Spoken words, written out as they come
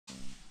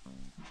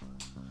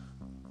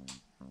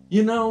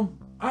You know,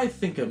 I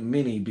think a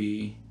mini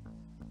bee,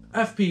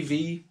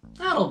 FPV,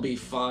 that'll be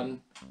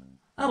fun.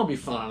 That'll be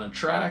fun on a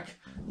track.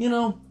 You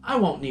know, I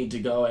won't need to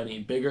go any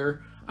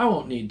bigger. I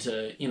won't need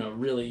to,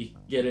 really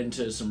get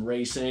into some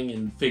racing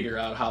and figure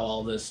out how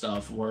all this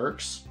stuff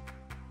works.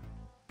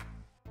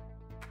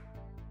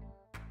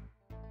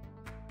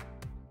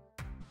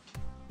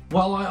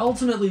 While I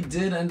ultimately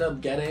did end up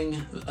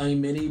getting a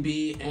mini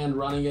bee and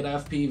running it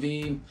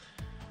FPV,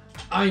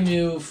 I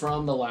knew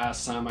from the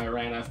last time I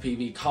ran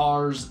FPV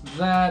cars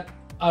that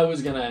I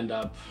was going to end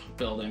up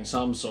building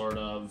some sort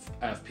of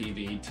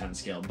FPV 10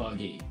 scale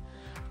buggy.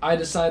 I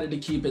decided to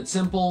keep it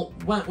simple,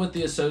 went with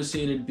the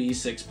associated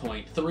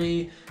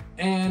B6.3,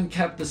 and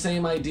kept the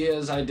same idea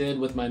as I did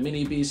with my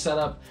mini bee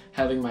setup,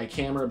 having my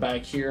camera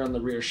back here on the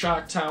rear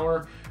shock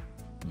tower,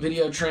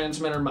 video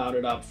transmitter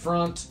mounted up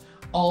front,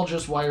 all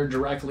just wired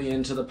directly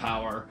into the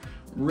power.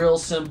 Real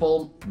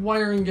simple.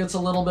 Wiring gets a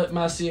little bit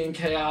messy and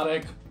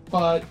chaotic,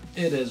 but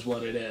it is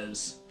what it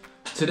is.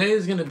 Today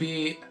is going to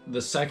be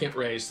the second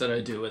race that I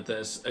do with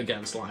this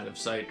against line of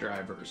sight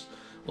drivers.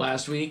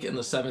 Last week in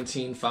the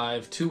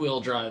 17.5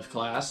 two-wheel drive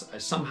class, I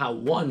somehow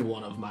won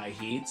one of my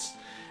heats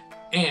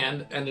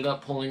and ended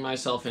up pulling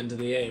myself into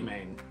the A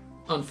main.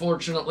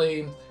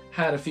 Unfortunately,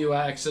 had a few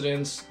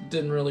accidents,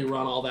 didn't really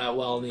run all that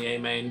well in the A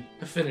main.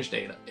 I finished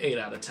 8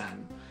 out of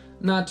 10.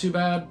 Not too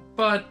bad,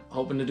 but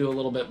hoping to do a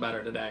little bit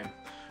better today.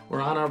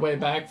 We're on our way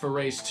back for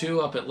race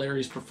 2 up at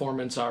Larry's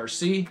Performance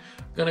RC.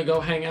 Gonna go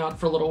hang out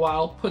for a little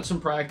while, put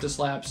some practice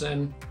laps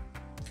in,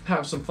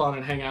 have some fun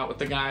and hang out with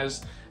the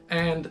guys,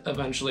 and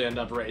eventually end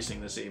up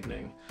racing this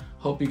evening.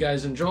 Hope you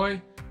guys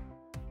enjoy.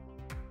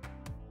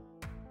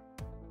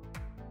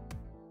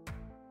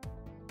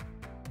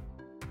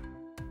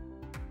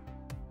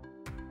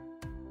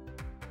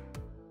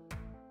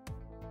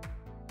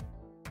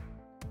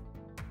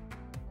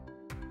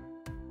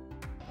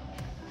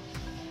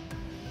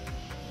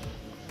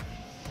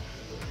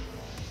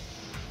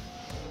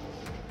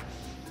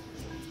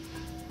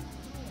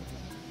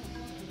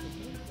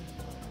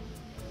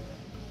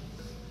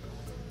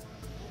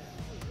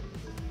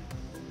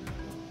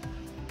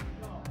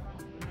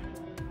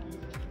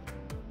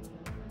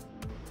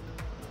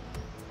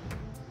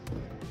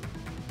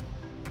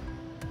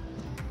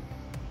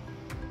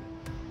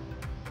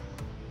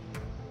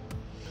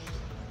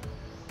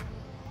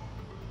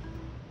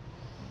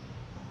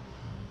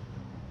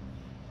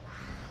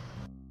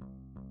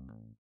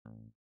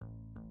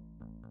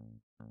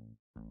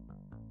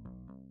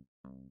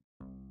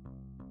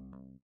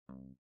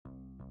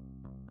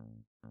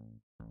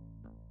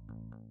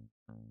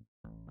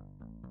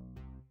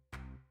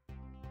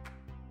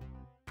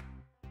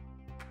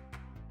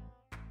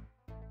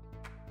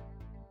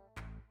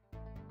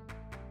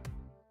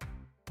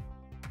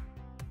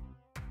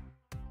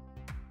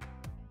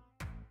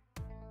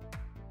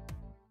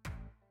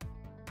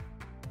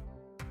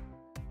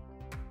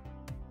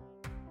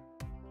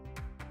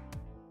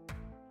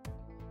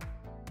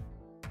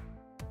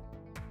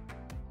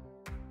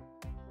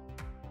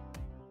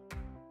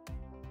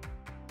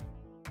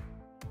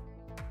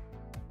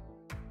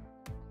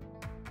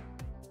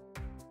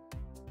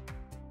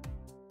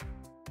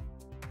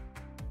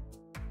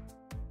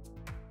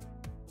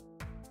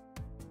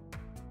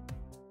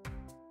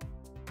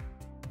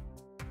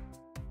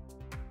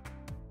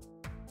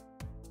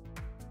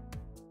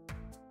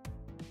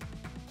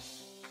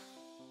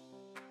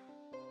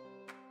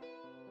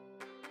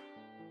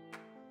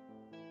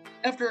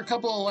 After a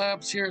couple of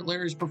laps here at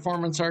Larry's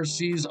Performance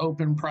RC's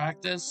open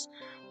practice,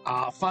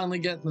 finally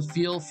getting the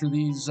feel for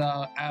these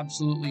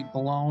absolutely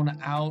blown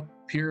out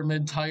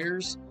pyramid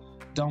tires.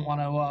 Don't want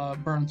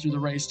to burn through the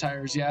race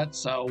tires yet,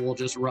 so we'll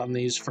just run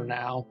these for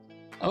now.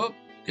 Oh,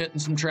 getting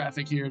some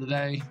traffic here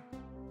today.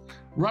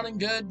 Running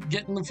good,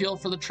 getting the feel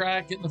for the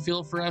track, getting the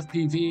feel for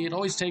FPV. It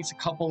always takes a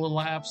couple of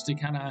laps to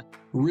kind of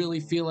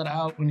really feel it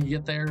out when you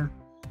get there.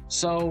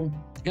 So,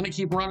 gonna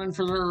keep running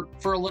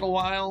for a little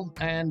while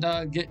and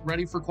get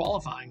ready for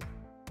qualifying.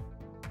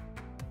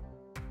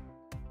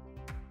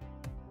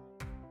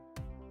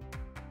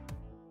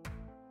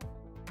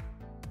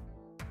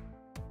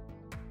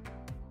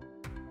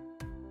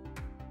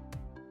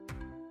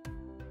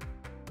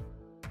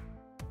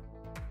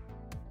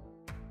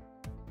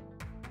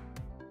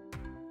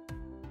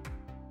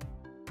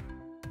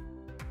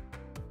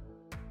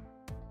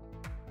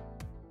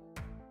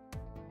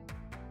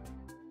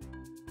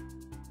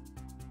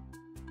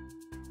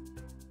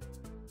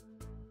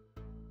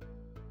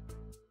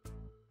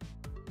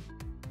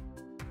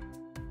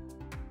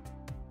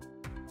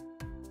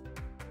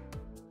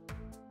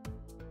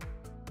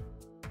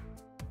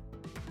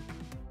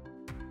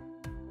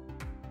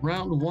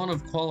 Round 1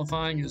 of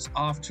qualifying is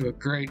off to a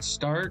great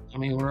start. I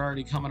mean, we're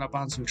already coming up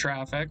on some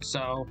traffic,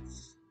 so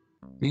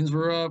means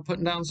we're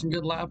putting down some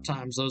good lap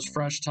times. Those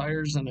fresh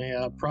tires and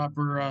a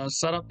proper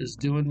setup is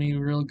doing me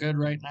real good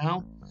right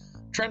now.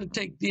 Trying to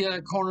take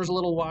the corners a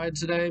little wide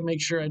today, make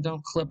sure I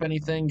don't clip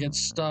anything, get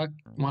stuck.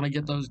 Want to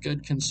get those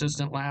good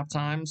consistent lap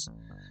times.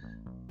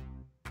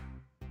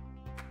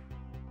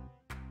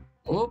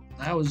 Oh,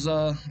 that was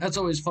that's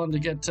always fun to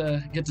get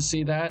to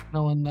see that,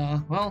 knowing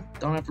well,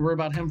 don't have to worry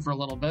about him for a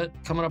little bit.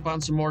 Coming up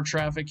on some more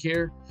traffic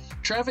here.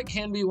 Traffic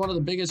can be one of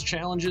the biggest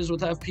challenges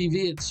with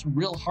FPV. It's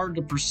real hard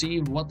to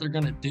perceive what they're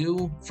going to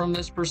do from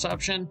this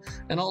perception,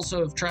 and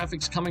also if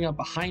traffic's coming up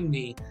behind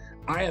me,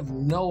 I have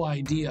no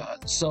idea.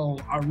 So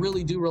I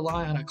really do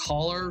rely on a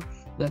caller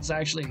that's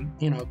actually,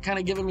 you know, kind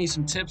of giving me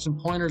some tips and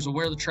pointers of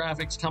where the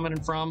traffic's coming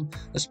in from,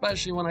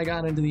 especially when I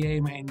got into the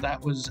A-main.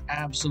 That was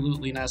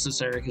absolutely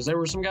necessary because there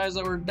were some guys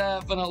that were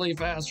definitely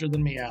faster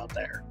than me out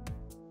there.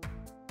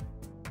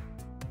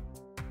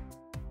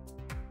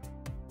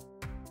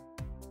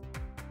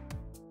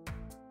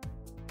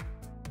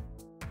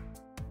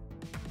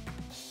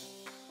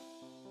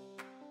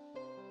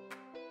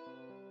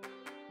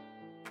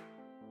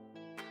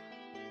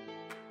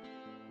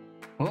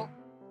 Well,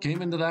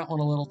 came into that one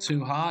a little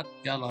too hot.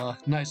 Got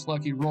a nice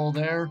lucky roll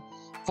there.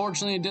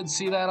 Fortunately, I did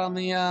see that on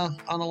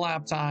the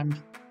lap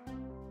time.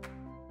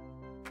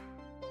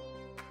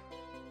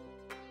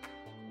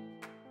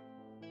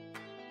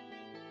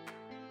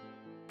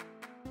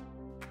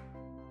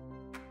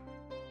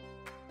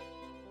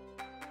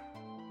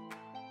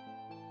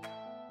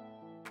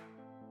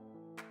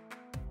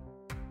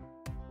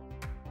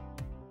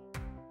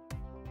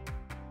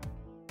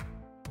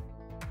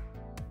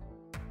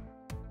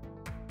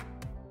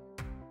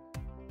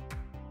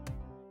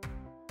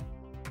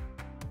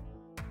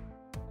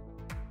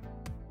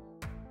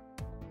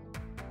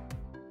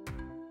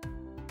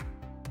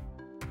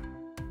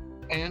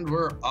 And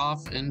we're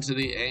off into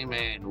the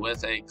A-main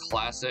with a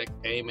classic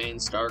A-main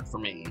start for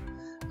me.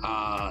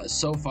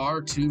 So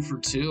far, 2 for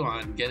 2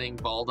 on getting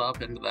balled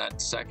up into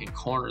that second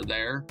corner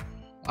there.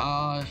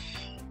 I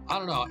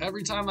don't know,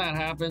 every time that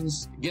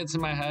happens, it gets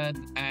in my head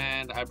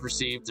and I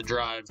proceed to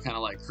drive kind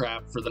of like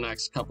crap for the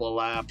next couple of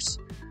laps.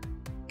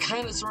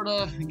 Kind of sort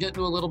of get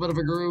into a little bit of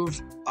a groove.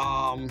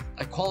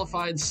 I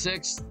qualified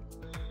 6th,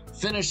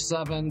 finished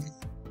 7th.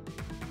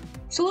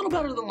 It's a little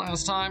better than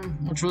last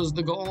time, which was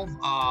the goal.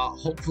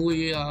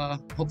 Hopefully I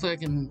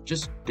can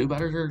just do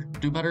better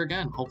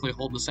again. Hopefully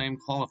hold the same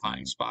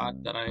qualifying spot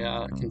that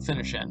I can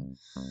finish in.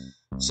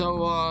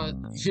 So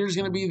here's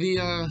gonna be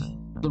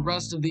the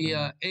rest of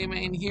the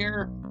A-main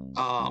here.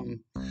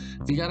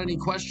 If you got any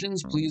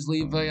questions, please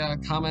leave a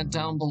comment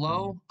down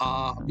below.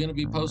 I'm gonna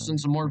be posting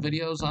some more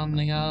videos on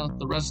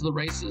the rest of the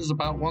races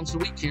about once a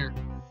week here.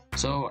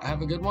 So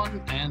have a good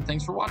one, and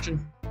thanks for watching.